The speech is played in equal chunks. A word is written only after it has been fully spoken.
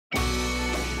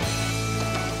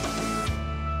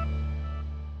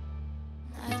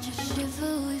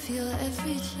feel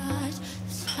every charge.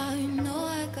 That's how you know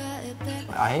I got it back.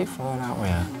 I hate falling out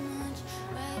with you.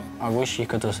 I wish you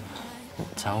could just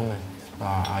tell me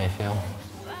how you feel.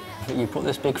 You put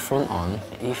this big front on,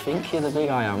 you think you're the big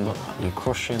I am, but you're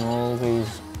crushing all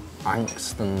these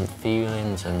angst and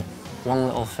feelings, and one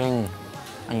little thing,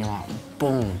 and you're like,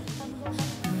 boom.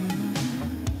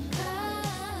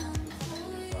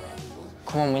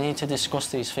 Come on, we need to discuss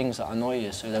these things that annoy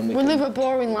you, so then we can... live a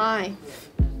boring life.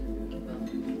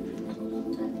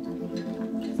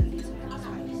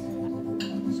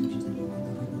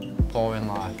 Boring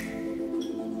life.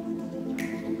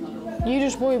 You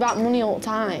just worry about money all the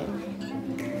time.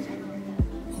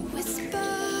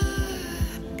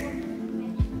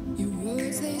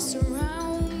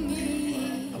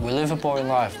 We live a boring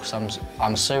life because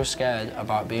I'm so scared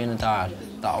about being a dad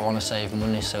that I want to save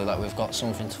money so that we've got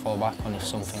something to fall back on if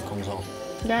something comes up.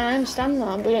 Yeah, I understand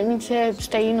that, but you don't need to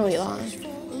stay in all your life. Do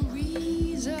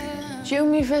you know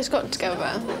when we first got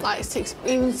together, like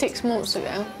even 6 months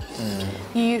ago,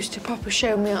 you used to proper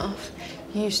show me off.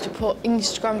 You used to put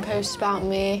Instagram posts about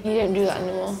me. You don't do that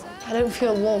anymore. I don't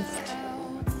feel loved.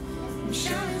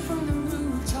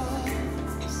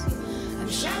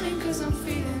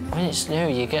 I mean, it's new,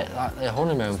 you get like the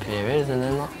honeymoon period and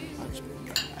then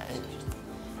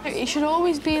It should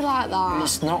always be like that.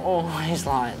 It's not always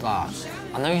like that.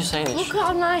 I know you're saying it's... Look at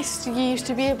how nice you used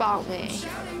to be about me.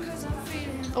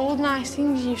 All the nice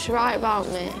things you used to write about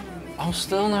me. I'm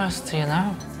still nice to you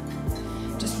now.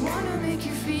 Just wanna make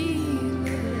you feel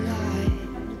alive.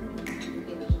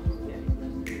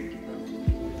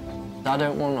 I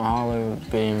don't want Harlow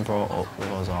being brought up with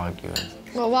us arguing.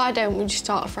 Well, why don't we just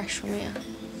start afresh from here?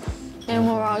 No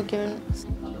more arguments.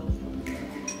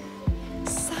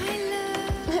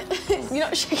 You're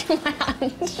not shaking my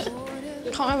hand.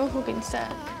 Can't have a hug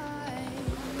instead.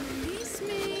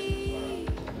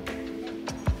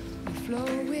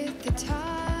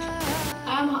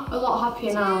 I'm a lot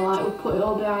happier now, like we've put it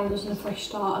all behind us and a fresh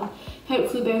start, and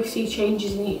hopefully both see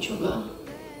changes in each other.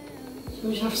 So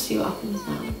we just have to see what happens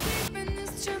now.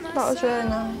 That was really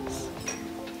nice.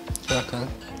 Do you reckon?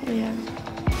 Yeah.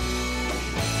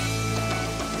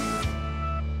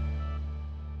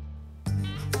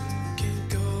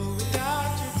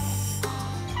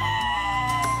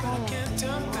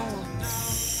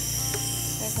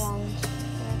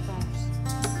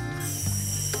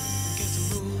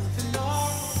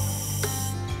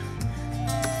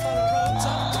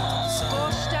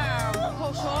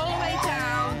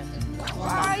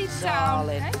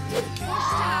 Darling. Push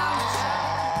down.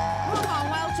 Come on,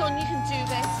 well done, you can do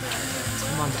this.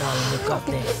 Come on, darling, you've got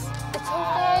this.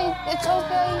 It's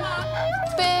okay.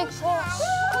 Big push.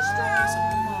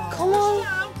 Come on.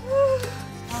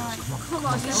 Come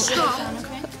on, you stop.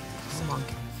 Come on.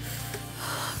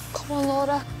 Come on,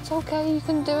 Laura. It's okay, you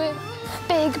can do it.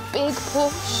 Big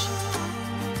push.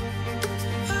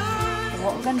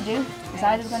 What we're going to do is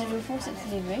either we're going to do a full-sex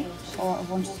delivery or a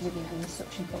one-to delivery with a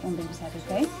suction put on baby's head,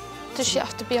 OK? Does she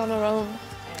have to be on her own?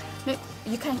 No,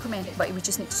 you can come in, but we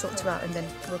just need to sort her out and then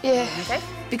we'll Yeah. come in, OK?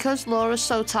 Because Laura's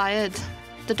so tired,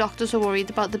 the doctors are worried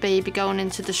about the baby going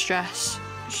into distress.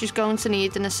 She's going to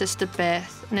need an assisted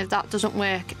birth, and if that doesn't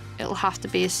work, it'll have to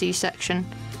be a C-section.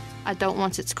 I don't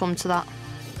want it to come to that.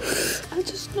 I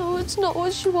just know it's not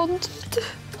what she wanted.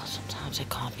 Sometimes it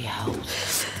can't be helped.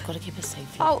 You've got to keep it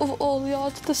safe. Out of all the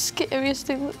odds, the scariest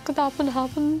thing that could happen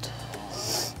happened.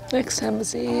 Next time I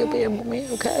see you, you'll be a mummy,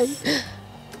 OK?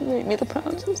 Make me the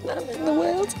proudest man in the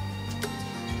world.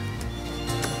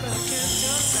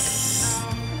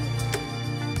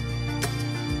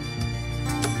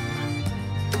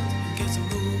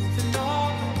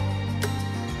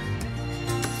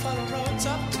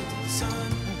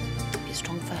 Be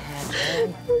strong for her.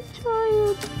 I'm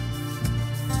tired.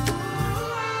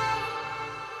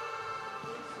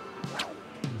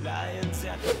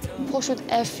 Push with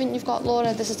everything you've got,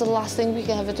 Laura. This is the last thing we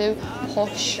can ever do.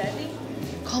 Push.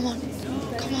 Come on.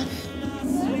 Come on.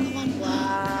 Come on.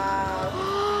 Wow.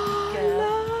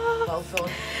 Well done.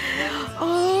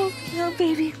 Oh, little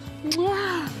baby.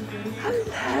 Wow.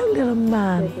 Hello, little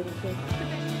man.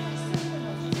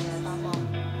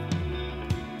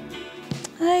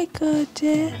 Hi,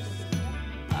 gorgeous.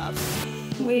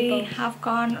 We have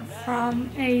gone from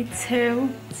A2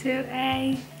 to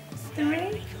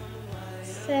A3.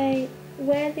 Say,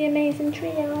 we're the amazing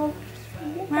trio.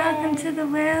 Welcome to the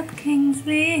world,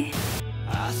 Kingsley.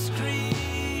 I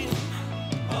scream.